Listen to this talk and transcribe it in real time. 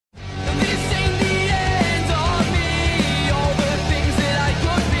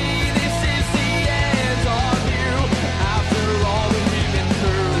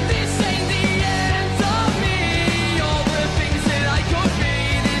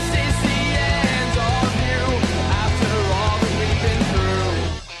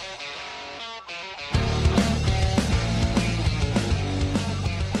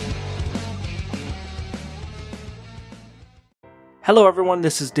Hello everyone,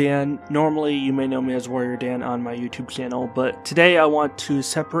 this is Dan. Normally you may know me as Warrior Dan on my YouTube channel, but today I want to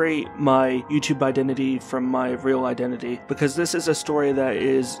separate my YouTube identity from my real identity because this is a story that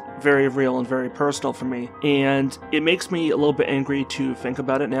is very real and very personal for me, and it makes me a little bit angry to think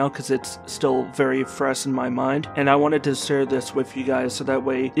about it now because it's still very fresh in my mind, and I wanted to share this with you guys so that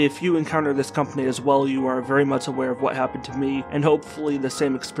way if you encounter this company as well, you are very much aware of what happened to me, and hopefully the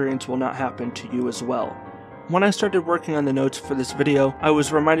same experience will not happen to you as well. When I started working on the notes for this video, I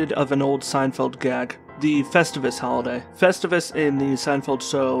was reminded of an old Seinfeld gag, the Festivus holiday. Festivus in the Seinfeld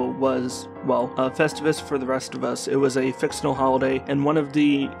show was, well, Festivus for the rest of us. It was a fictional holiday, and one of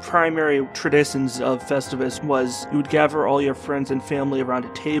the primary traditions of Festivus was you would gather all your friends and family around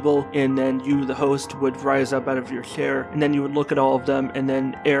a table, and then you, the host, would rise up out of your chair, and then you would look at all of them and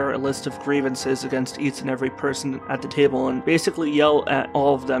then air a list of grievances against each and every person at the table and basically yell at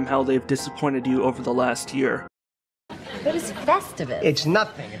all of them how they've disappointed you over the last year. But it's Festivus. It's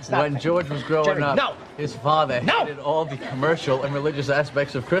nothing. It's nothing. When George was growing up, no. his father hated all the commercial and religious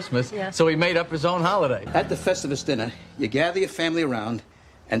aspects of Christmas, so he made up his own holiday. At the Festivus dinner, you gather your family around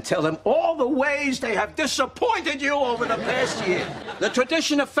and tell them all the ways they have disappointed you over the past year. The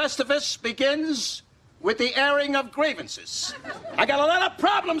tradition of Festivus begins with the airing of grievances. I got a lot of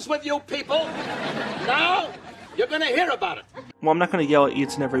problems with you people. Now, you're gonna hear about it. Well, I'm not going to yell at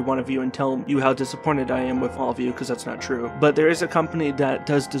each and every one of you and tell you how disappointed I am with all of you, because that's not true. But there is a company that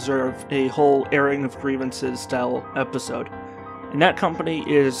does deserve a whole airing of grievances style episode. And that company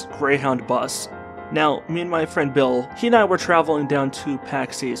is Greyhound Bus. Now, me and my friend Bill, he and I were traveling down to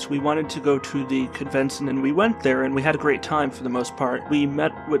PAX East. We wanted to go to the convention, and we went there, and we had a great time for the most part. We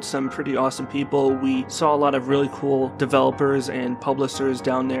met with some pretty awesome people. We saw a lot of really cool developers and publishers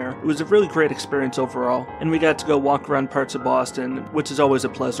down there. It was a really great experience overall, and we got to go walk around parts of Boston, which is always a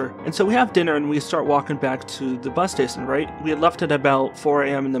pleasure. And so we have dinner, and we start walking back to the bus station, right? We had left at about 4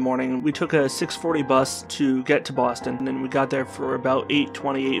 a.m. in the morning. We took a 6:40 bus to get to Boston, and then we got there for about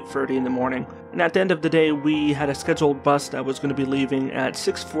 8:20, 8:30 in the morning. And at the end of the day, we had a scheduled bus that was going to be leaving at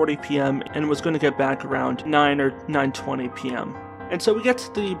 6:40 p.m. and was going to get back around 9 or 9:20 p.m. And so we get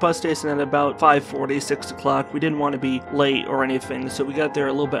to the bus station at about 5:40, 6 o'clock. We didn't want to be late or anything, so we got there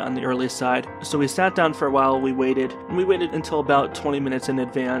a little bit on the early side. So we sat down for a while, we waited, and we waited until about 20 minutes in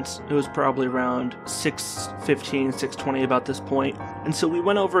advance. It was probably around 6:15, 6:20 about this point. And so we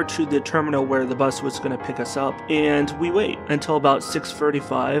went over to the terminal where the bus was going to pick us up, and we wait until about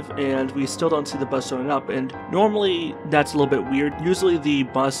 6:35, and we still don't see the bus showing up. And normally that's a little bit weird. Usually the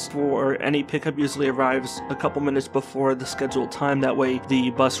bus for any pickup usually arrives a couple minutes before the scheduled time. That way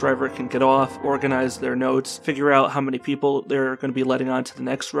the bus driver can get off, organize their notes, figure out how many people they're going to be letting on to the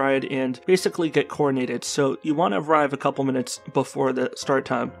next ride, and basically get coordinated. So you want to arrive a couple minutes before the start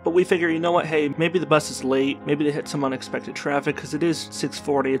time. But we figure, you know what, hey, maybe the bus is late, maybe they hit some unexpected traffic, because it is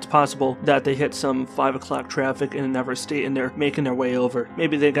 6:40. It's possible that they hit some 5 o'clock traffic in another state and they're making their way over.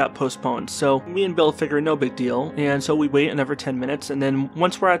 Maybe they got postponed. So me and Bill figure no big deal, and so we wait another 10 minutes, and then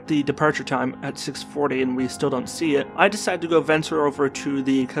once we're at the departure time at 6:40 and we still don't see it, I decide to go venture over to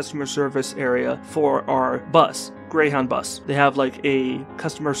the customer service area for our bus. Greyhound Bus. They have like a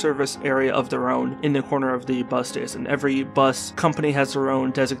customer service area of their own in the corner of the bus station. Every bus company has their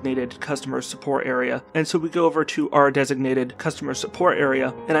own designated customer support area. And so we go over to our designated customer support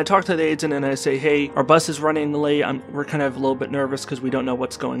area, and I talk to the agent and I say, hey, our bus is running late. We're kind of a little bit nervous because we don't know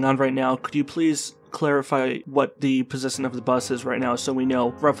what's going on right now. Could you please clarify what the position of the bus is right now so we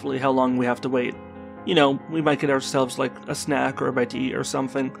know roughly how long we have to wait? You know, we might get ourselves like a snack or a bite to eat or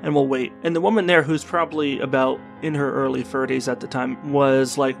something, and we'll wait. And the woman there, who's probably about in her early 30s at the time,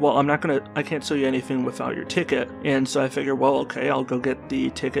 was like, well, I can't show you anything without your ticket. And so I figure, well, okay, I'll go get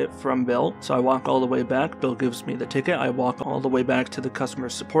the ticket from Bill. So I walk all the way back. Bill gives me the ticket. I walk all the way back to the customer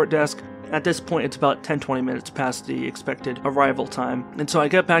support desk. At this point, it's about 10-20 minutes past the expected arrival time. And so I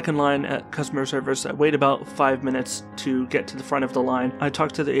get back in line at customer service. I wait about 5 minutes to get to the front of the line. I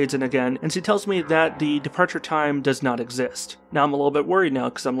talk to the agent again, and she tells me that the departure time does not exist. Now I'm a little bit worried now,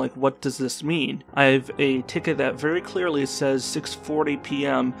 because I'm like, what does this mean? I have a ticket that very clearly says 6:40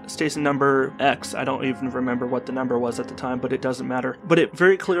 p.m., station number X. I don't even remember what the number was at the time, but it doesn't matter. But it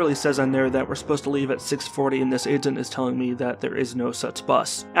very clearly says on there that we're supposed to leave at 6:40, and this agent is telling me that there is no such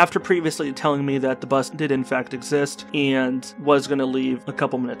bus. After previously obviously telling me that the bus did in fact exist and was going to leave a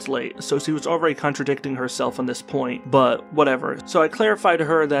couple minutes late. So she was already contradicting herself on this point, but whatever. So I clarified to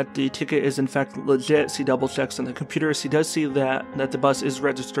her that the ticket is in fact legit. She double checks on the computer. She does see that the bus is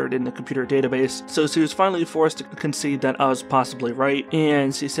registered in the computer database. So she was finally forced to concede that I was possibly right.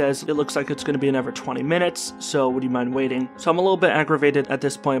 And she says, it looks like it's going to be another 20 minutes. So would you mind waiting? So I'm a little bit aggravated at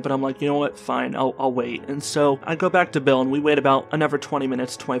this point, but I'm like, you know what? Fine, I'll wait. And so I go back to Bill and we wait about another 20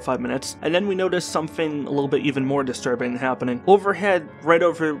 minutes, 25 minutes. And then we notice something a little bit even more disturbing happening. Overhead, right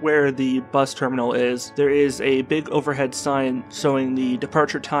over where the bus terminal is, there is a big overhead sign showing the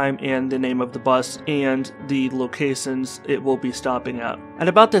departure time and the name of the bus and the locations it will be stopping at. At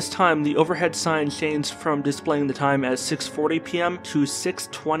about this time, the overhead sign changed from displaying the time as 6:40 p.m. to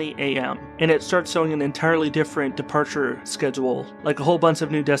 6:20 a.m. and it starts showing an entirely different departure schedule, like a whole bunch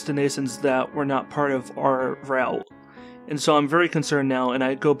of new destinations that were not part of our route. And so I'm very concerned now, and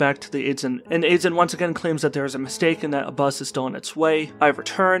I go back to the agent, and the agent once again claims that there is a mistake and that a bus is still on its way. I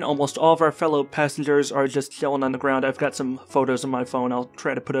return. Almost all of our fellow passengers are just chilling on the ground. I've got some photos on my phone. I'll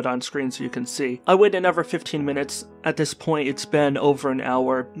try to put it on screen so you can see. I wait another 15 minutes. At this point, it's been over an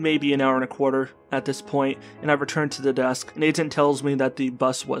hour, maybe an hour and a quarter at this point, and I return to the desk. An agent tells me that the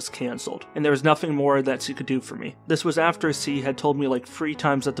bus was canceled, and there was nothing more that she could do for me. This was after she had told me like 3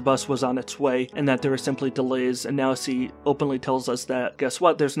 times that the bus was on its way and that there were simply delays, and now she openly tells us that, guess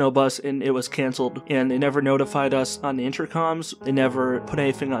what, there's no bus and it was canceled, and they never notified us on the intercoms, they never put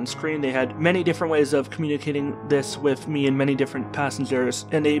anything on screen. They had many different ways of communicating this with me and many different passengers,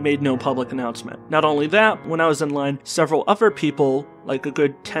 and they made no public announcement. Not only that, when I was in line, several other people, like a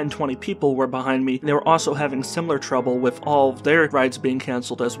good 10-20 people, were behind me, and they were also having similar trouble with all of their rides being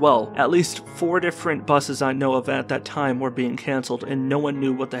canceled as well. At least 4 different buses I know of at that time were being canceled, and no one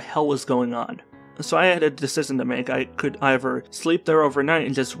knew what the hell was going on. So I had a decision to make. I could either sleep there overnight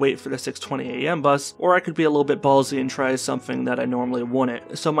and just wait for the 6:20 a.m. bus, or I could be a little bit ballsy and try something that I normally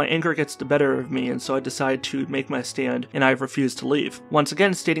wouldn't. So my anger gets the better of me, and so I decide to make my stand, and I refuse to leave. Once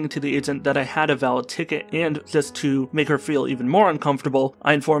again, stating to the agent that I had a valid ticket, and just to make her feel even more uncomfortable,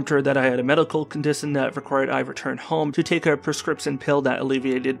 I informed her that I had a medical condition that required I return home to take a prescription pill that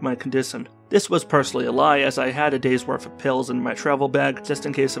alleviated my condition. This was partially a lie, as I had a day's worth of pills in my travel bag just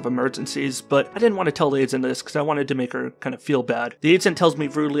in case of emergencies, but I didn't want to tell the agent this because I wanted to make her kind of feel bad. The agent tells me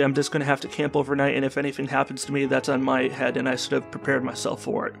rudely I'm just going to have to camp overnight, and if anything happens to me, that's on my head and I should have prepared myself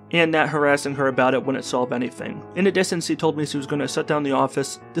for it, and that harassing her about it wouldn't solve anything. In addition, she told me she was going to shut down the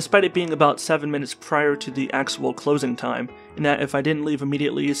office, despite it being about 7 minutes prior to the actual closing time, and that if I didn't leave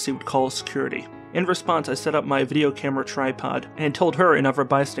immediately, she would call security. In response, I set up my video camera tripod and told her and other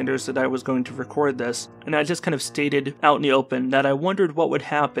bystanders that I was going to record this, and I just kind of stated out in the open that I wondered what would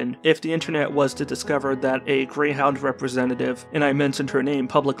happen if the internet was to discover that a Greyhound representative, and I mentioned her name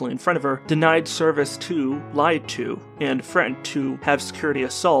publicly in front of her, denied service to, lied to, and threatened to have security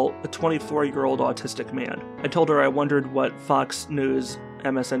assault a 24-year-old autistic man. I told her I wondered what Fox News,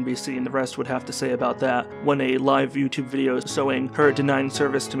 MSNBC, and the rest would have to say about that when a live YouTube video showing her denying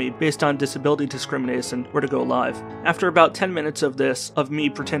service to me based on disability discrimination were to go live. After about 10 minutes of this, of me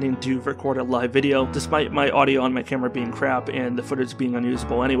pretending to record a live video, despite my audio on my camera being crap and the footage being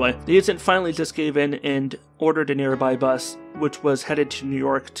unusable anyway, the agent finally just gave in and ordered a nearby bus, which was headed to New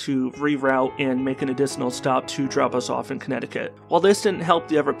York to reroute and make an additional stop to drop us off in Connecticut. While this didn't help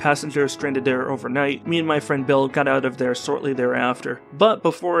the other passengers stranded there overnight, me and my friend Bill got out of there shortly thereafter. But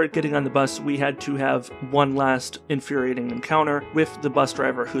before getting on the bus, we had to have one last infuriating encounter with the bus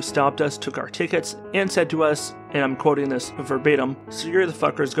driver who stopped us, took our tickets, and said to us, and I'm quoting this verbatim, "So you're the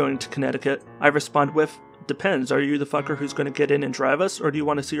fuckers going to Connecticut?" I respond with, "Depends. Are you the fucker who's going to get in and drive us, or do you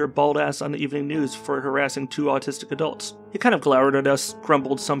want to see your bald ass on the evening news for harassing 2 autistic adults?" He kind of glowered at us,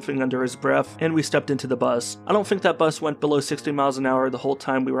 grumbled something under his breath, and we stepped into the bus. I don't think that bus went below 60 miles an hour the whole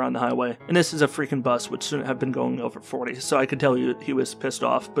time we were on the highway, and this is a freaking bus which shouldn't have been going over 40, so I could tell you he was pissed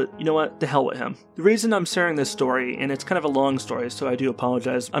off, but you know what? The hell with him. The reason I'm sharing this story, and it's kind of a long story, so I do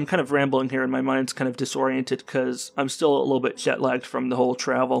apologize, I'm kind of rambling here and my mind's kind of disoriented because I'm still a little bit jet-lagged from the whole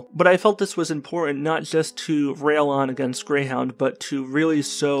travel, but I felt this was important not just to rail on against Greyhound, but to really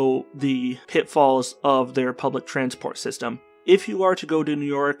show the pitfalls of their public transport system. If you are to go to New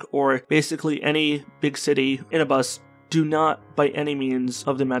York or basically any big city in a bus, do not by any means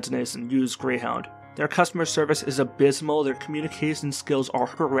of the imagination use Greyhound. Their customer service is abysmal, their communication skills are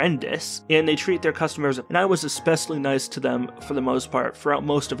horrendous, and they treat their customers, and I was especially nice to them for the most part throughout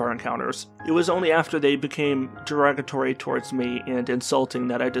most of our encounters. It was only after they became derogatory towards me and insulting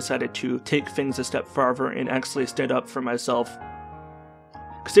that I decided to take things a step farther and actually stand up for myself.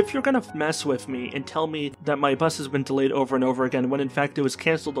 Because if you're gonna mess with me and tell me that my bus has been delayed over and over again when in fact it was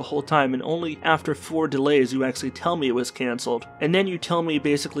canceled the whole time, and only after 4 delays you actually tell me it was canceled, and then you tell me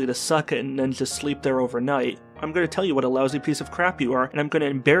basically to suck it and then just sleep there overnight, I'm going to tell you what a lousy piece of crap you are, and I'm going to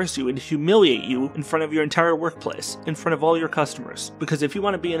embarrass you and humiliate you in front of your entire workplace, in front of all your customers. Because if you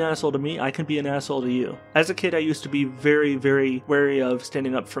want to be an asshole to me, I can be an asshole to you. As a kid, I used to be very, very wary of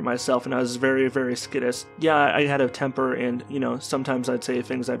standing up for myself, and I was very, very skittish. Yeah, I had a temper, and, you know, sometimes I'd say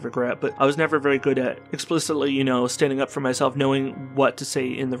things I'd regret, but I was never very good at explicitly, you know, standing up for myself, knowing what to say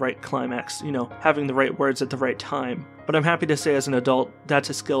in the right climax, you know, having the right words at the right time. But I'm happy to say as an adult, that's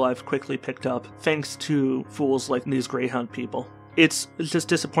a skill I've quickly picked up, thanks to fools like these Greyhound people. It's just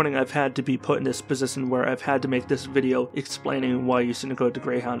disappointing I've had to be put in this position where I've had to make this video explaining why you shouldn't go to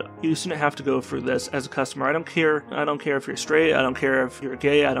Greyhound. You shouldn't have to go through this as a customer. I don't care if you're straight, I don't care if you're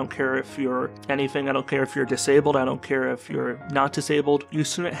gay, I don't care if you're anything, I don't care if you're disabled, I don't care if you're not disabled. You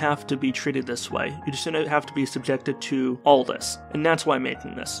shouldn't have to be treated this way. You shouldn't have to be subjected to all this. And that's why I'm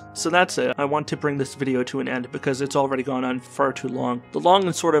making this. So that's it. I want to bring this video to an end because it's already gone on far too long. The long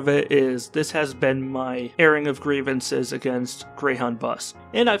and short of it is this has been my airing of grievances against Greyhound Bus.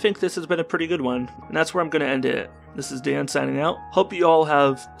 And I think this has been a pretty good one, and that's where I'm going to end it. This is Dan signing out. Hope you all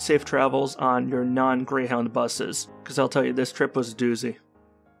have safe travels on your non-Greyhound buses, because I'll tell you, this trip was a doozy.